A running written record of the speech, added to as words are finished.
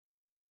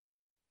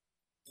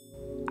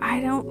I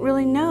don't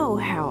really know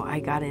how I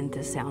got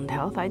into sound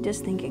health. I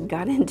just think it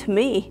got into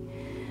me.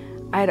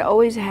 I'd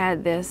always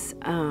had this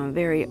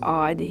very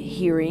odd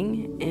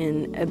hearing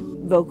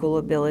and vocal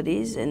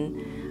abilities,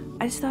 and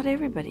I just thought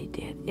everybody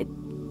did.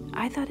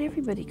 I thought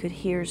everybody could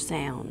hear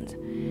sounds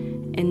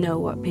and know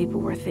what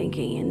people were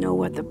thinking and know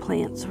what the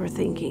plants were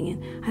thinking.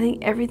 And I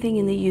think everything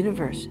in the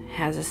universe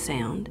has a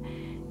sound,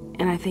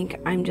 and I think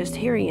I'm just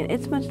hearing it.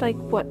 It's much like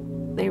what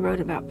they wrote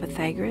about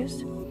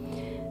Pythagoras,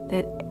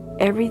 that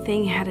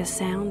everything had a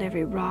sound,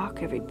 every rock,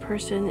 every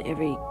person,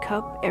 every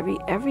cup,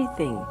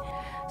 everything.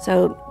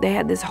 So they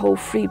had this whole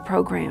free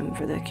program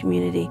for the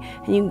community,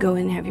 and you can go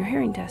in and have your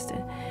hearing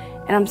tested.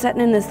 And I'm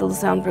sitting in this little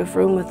soundproof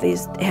room with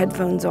these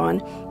headphones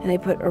on, and they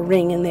put a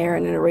ring in there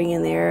and then a ring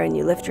in there, and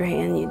you lift your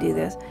hand and you do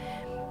this.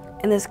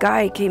 And this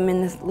guy came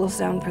in this little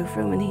soundproof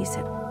room and he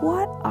said,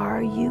 "What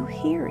are you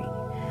hearing?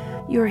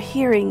 Your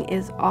hearing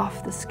is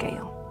off the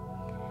scale."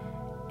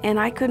 And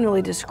I couldn't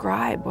really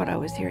describe what I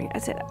was hearing. I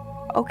said,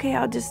 "Okay,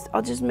 I'll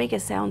just make a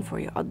sound for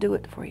you. I'll do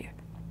it for you."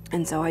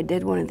 And so I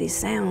did one of these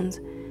sounds,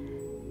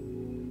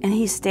 and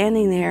he's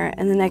standing there,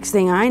 and the next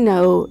thing I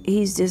know,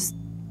 he's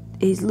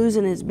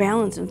losing his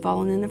balance and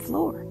falling in the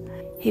floor.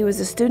 He was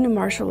a student of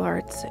martial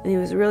arts, and he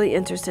was really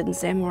interested in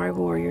samurai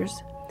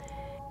warriors,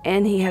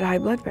 and he had high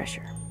blood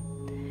pressure.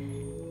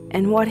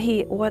 And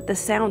what the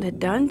sound had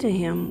done to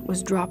him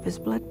was drop his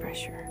blood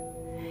pressure.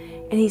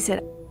 And he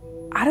said,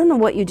 "I don't know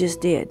what you just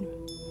did,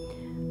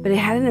 but it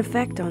had an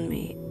effect on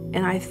me.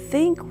 And I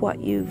think what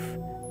you've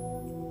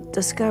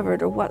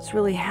discovered, or what's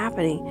really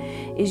happening,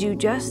 is you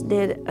just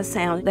did a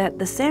sound that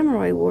the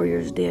samurai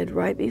warriors did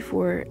right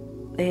before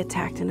they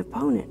attacked an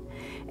opponent.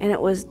 And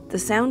the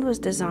sound was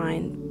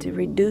designed to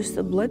reduce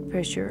the blood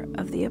pressure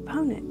of the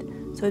opponent,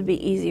 so it'd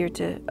be easier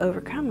to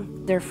overcome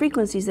them. There are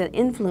frequencies that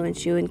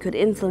influence you and could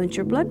influence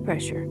your blood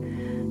pressure.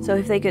 So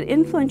if they could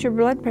influence your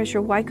blood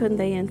pressure, why couldn't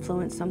they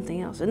influence something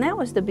else?" And that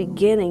was the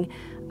beginning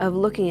of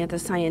looking at the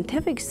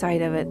scientific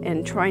side of it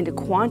and trying to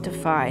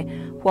quantify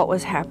what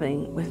was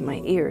happening with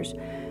my ears.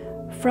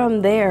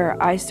 From there,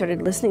 I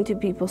started listening to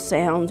people's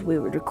sounds. We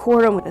would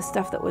record them with the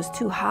stuff that was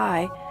too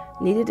high,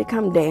 needed to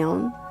come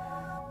down.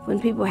 When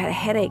people had a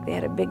headache, they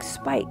had a big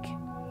spike.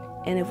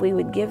 And if we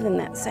would give them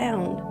that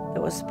sound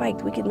that was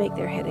spiked, we could make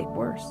their headache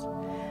worse.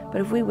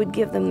 But if we would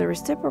give them the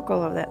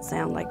reciprocal of that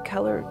sound, like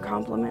color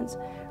complements,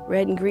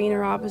 red and green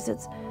are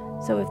opposites.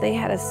 So if they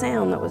had a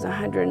sound that was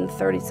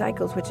 130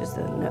 cycles, which is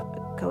the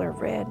color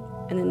of red,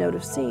 and the note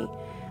of C,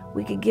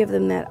 we could give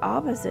them that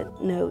opposite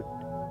note,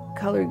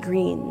 color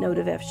green, note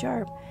of F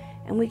sharp,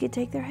 and we could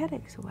take their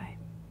headaches away.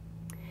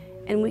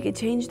 And we could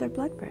change their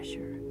blood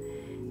pressure.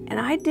 And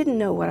I didn't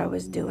know what I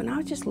was doing. I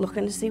was just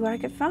looking to see what I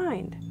could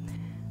find.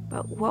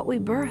 But what we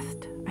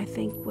birthed, I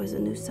think, was a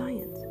new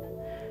science.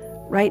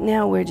 Right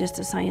now, we're just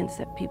a science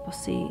that people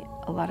see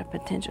a lot of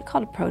potential,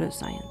 called a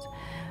proto-science.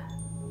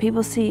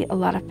 People see a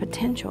lot of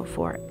potential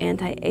for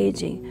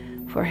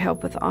anti-aging, for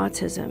help with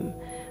autism,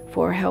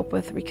 for help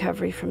with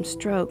recovery from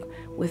stroke,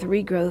 with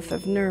regrowth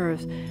of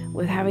nerves,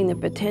 with having the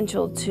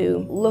potential to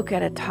look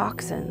at a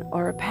toxin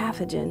or a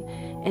pathogen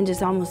and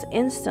just almost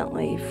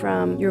instantly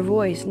from your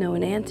voice know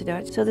an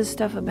antidote. So this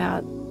stuff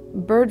about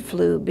bird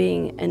flu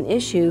being an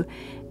issue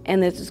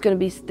and that it's going to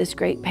be this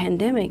great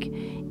pandemic,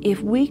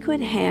 if we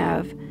could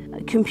have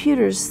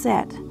computers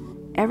set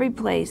every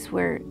place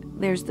where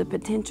there's the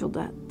potential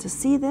to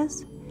see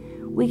this,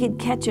 we could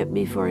catch it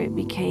before it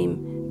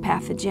became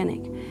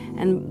pathogenic.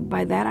 And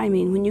by that I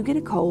mean when you get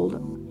a cold,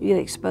 you get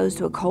exposed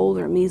to a cold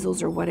or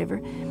measles or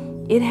whatever,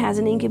 it has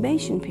an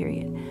incubation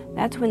period.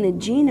 That's when the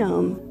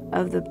genome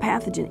of the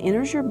pathogen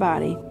enters your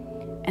body,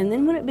 and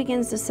then when it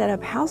begins to set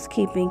up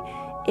housekeeping,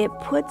 it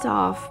puts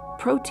off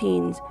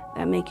proteins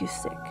that make you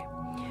sick.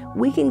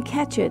 We can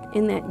catch it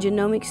in that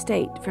genomic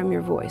state from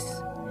your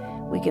voice.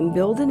 We can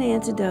build an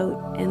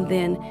antidote, and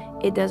then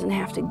it doesn't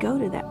have to go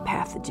to that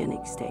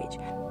pathogenic stage.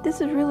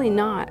 This is really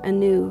not a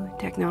new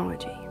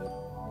technology.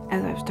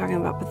 As I was talking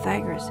about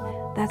Pythagoras,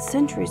 that's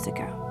centuries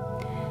ago.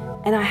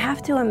 And I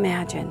have to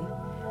imagine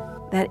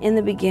that in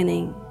the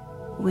beginning,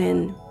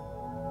 when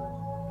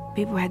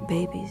people had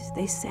babies,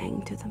 they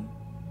sang to them.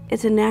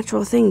 It's a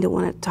natural thing to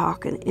want to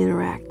talk and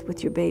interact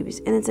with your babies.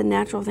 And it's a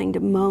natural thing to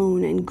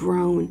moan and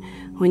groan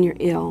when you're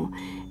ill.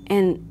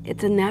 And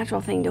it's a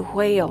natural thing to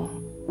wail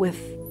with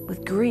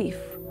grief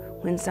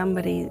when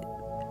somebody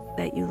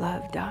that you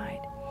love died.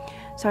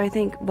 So I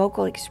think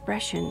vocal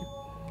expression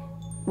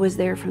was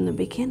there from the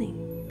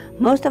beginning.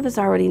 Most of us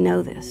already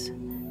know this.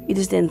 You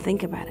just didn't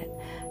think about it.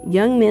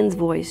 Young men's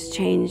voice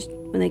changed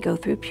when they go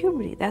through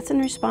puberty. That's in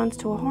response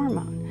to a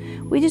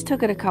hormone. We just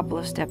took it a couple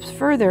of steps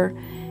further,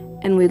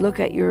 and we look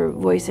at your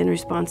voice in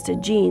response to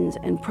genes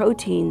and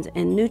proteins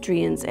and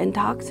nutrients and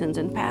toxins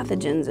and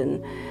pathogens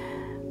and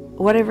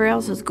whatever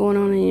else is going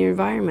on in your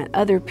environment.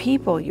 Other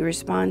people, you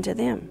respond to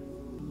them.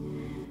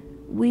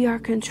 We are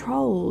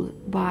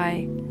controlled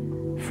by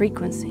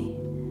frequency.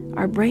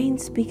 Our brain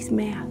speaks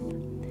math.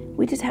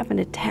 We just happen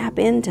to tap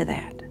into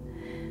that,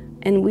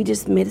 and we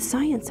just made a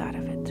science out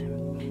of it.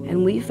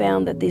 And we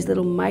found that these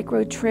little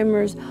micro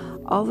tremors,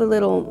 all the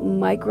little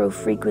micro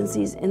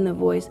frequencies in the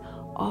voice,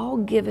 all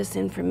give us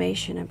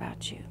information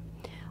about you.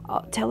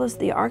 Tell us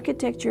the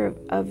architecture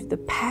of the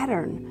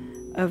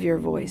pattern of your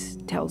voice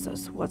tells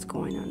us what's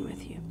going on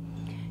with you.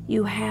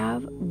 You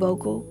have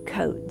vocal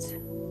codes,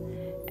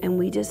 and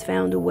we just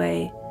found a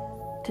way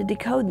to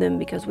decode them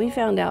because we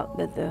found out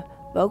that the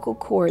vocal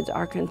cords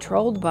are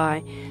controlled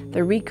by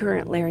the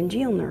recurrent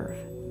laryngeal nerve.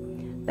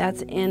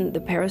 That's in the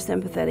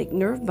parasympathetic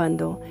nerve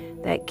bundle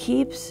that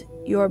keeps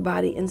your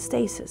body in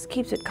stasis,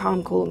 keeps it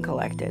calm, cool, and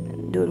collected,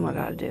 and doing what it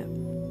ought to do.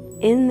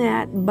 In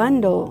that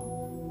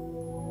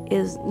bundle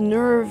is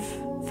nerve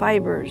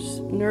fibers,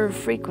 nerve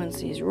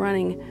frequencies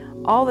running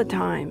all the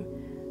time,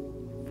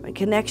 a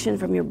connection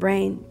from your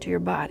brain to your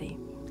body.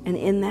 And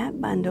in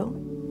that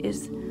bundle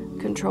is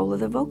control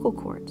of the vocal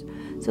cords.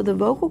 So the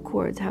vocal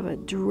cords have a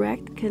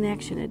direct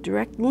connection, a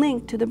direct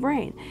link to the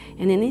brain.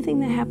 And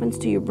anything that happens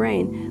to your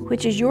brain,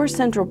 which is your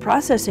central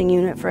processing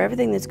unit for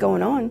everything that's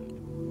going on,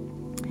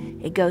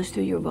 it goes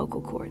through your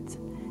vocal cords.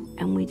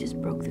 And we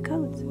just broke the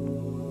codes.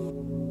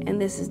 And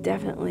this is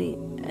definitely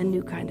a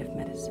new kind of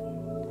medicine.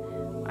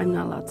 I'm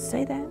not allowed to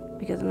say that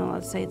because I'm not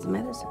allowed to say it's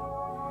medicine.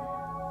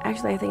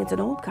 Actually, I think it's an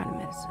old kind of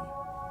medicine,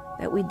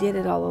 that we did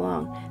it all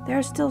along. There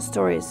are still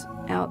stories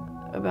out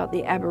about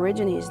the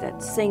Aborigines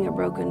that sing a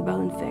broken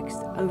bone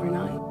fixed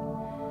overnight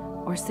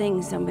or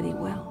sing somebody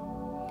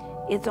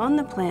well. It's on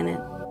the planet.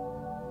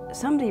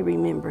 Somebody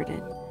remembered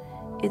it.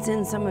 It's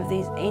in some of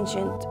these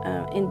ancient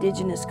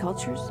indigenous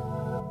cultures.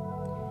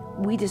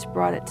 We just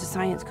brought it to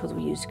science because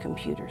we use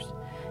computers.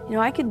 You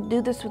know, I could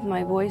do this with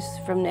my voice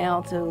from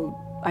now till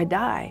I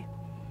die,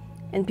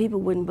 and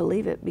people wouldn't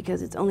believe it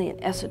because it's only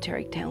an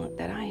esoteric talent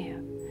that I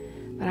have.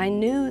 But I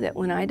knew that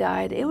when I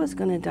died, it was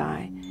going to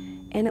die,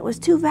 and it was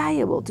too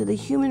valuable to the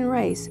human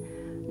race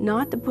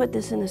not to put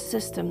this in a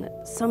system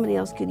that somebody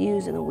else could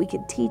use and that we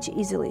could teach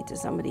easily to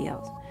somebody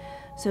else.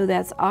 So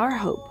that's our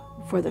hope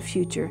for the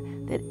future,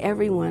 that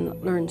everyone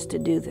learns to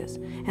do this.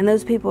 And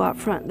those people out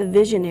front, the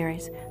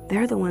visionaries,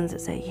 they're the ones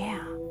that say,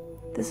 yeah,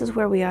 this is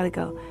where we ought to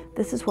go.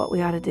 This is what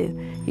we ought to do.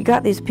 You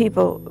got these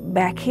people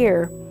back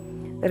here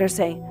that are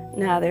saying,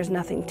 no, there's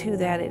nothing to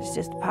that, it's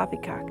just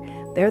poppycock.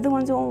 They're the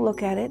ones who won't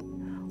look at it,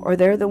 or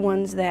they're the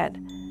ones that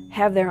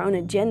have their own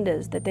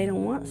agendas, that they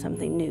don't want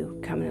something new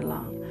coming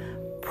along.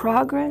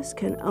 Progress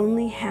can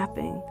only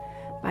happen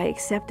by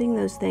accepting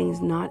those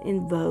things not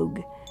in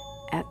vogue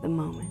at the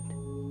moment.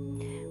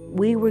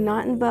 We were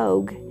not in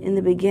vogue in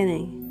the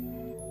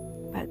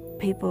beginning, but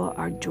people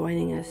are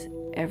joining us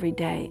every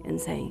day and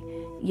saying,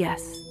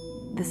 yes,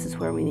 this is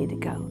where we need to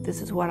go.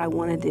 This is what I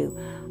want to do.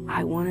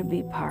 I want to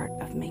be part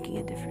of making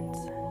a difference.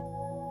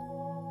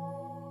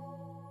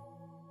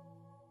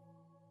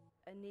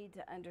 I need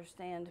to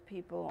understand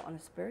people on a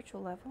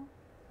spiritual level,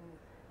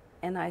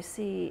 and I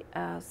see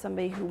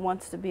somebody who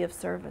wants to be of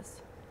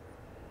service.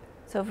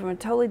 So from a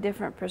totally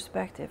different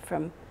perspective,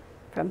 from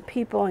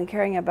people and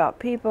caring about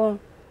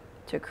people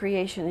to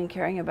creation and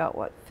caring about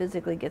what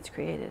physically gets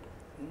created.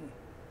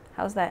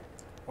 How's that?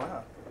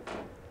 Wow.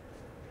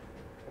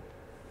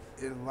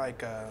 It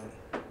like, I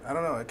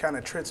don't know, it kind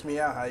of trips me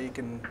out how you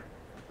can,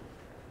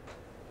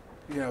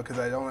 you know, because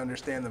I don't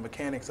understand the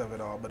mechanics of it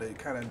all, but it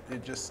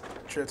just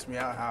trips me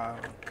out how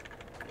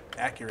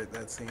accurate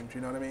that seems,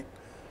 you know what I mean?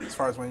 As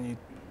far as when you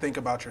think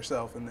about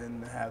yourself and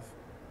then have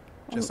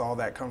just all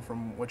that come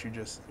from what you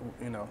just,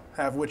 you know,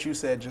 have what you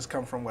said just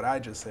come from what I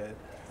just said.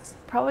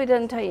 Probably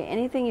doesn't tell you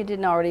anything you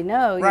didn't already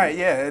know. Right,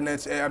 yeah, and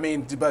it's, I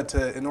mean, but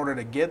in order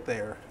to get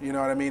there, you know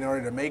what I mean, in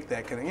order to make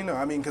that, you know,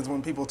 I mean, because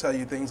when people tell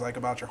you things like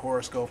about your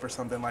horoscope or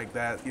something like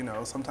that, you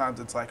know, sometimes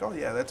it's like, oh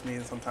yeah, that's me,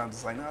 and sometimes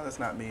it's like, no, that's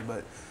not me,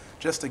 but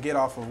just to get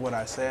off of what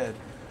I said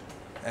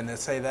and to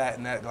say that,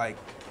 and that, like,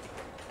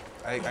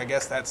 I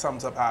guess that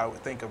sums up how I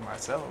would think of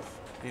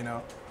myself, you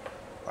know.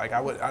 Like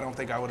I don't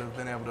think I would have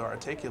been able to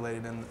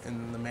articulate it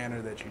in the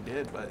manner that you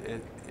did, but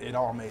it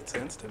all made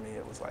sense to me.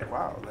 It was like,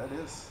 wow,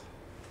 that's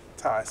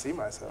how I see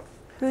myself.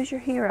 Who's your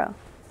hero?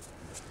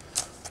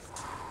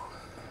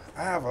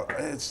 I have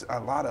it's a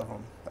lot of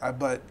them,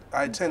 but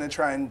I tend to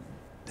try and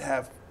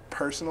have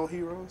personal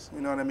heroes.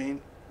 You know what I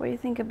mean? What do you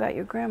think about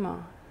your grandma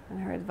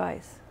and her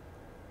advice?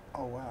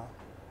 Oh wow,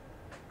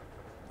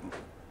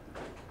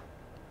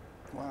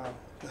 wow,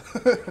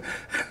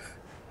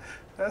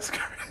 that's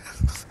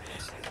crazy.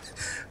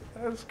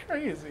 That's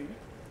crazy.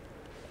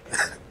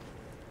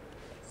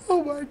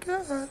 Oh my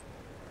God.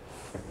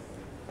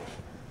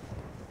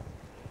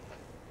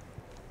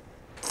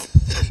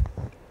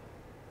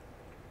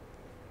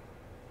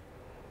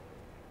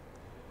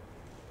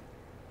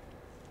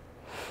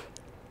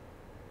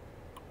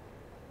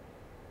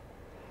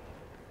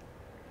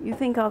 You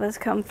think all this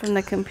comes from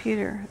the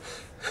computer?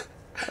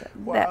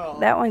 Wow.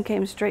 That one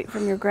came straight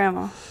from your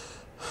grandma.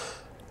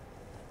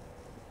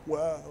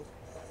 Wow.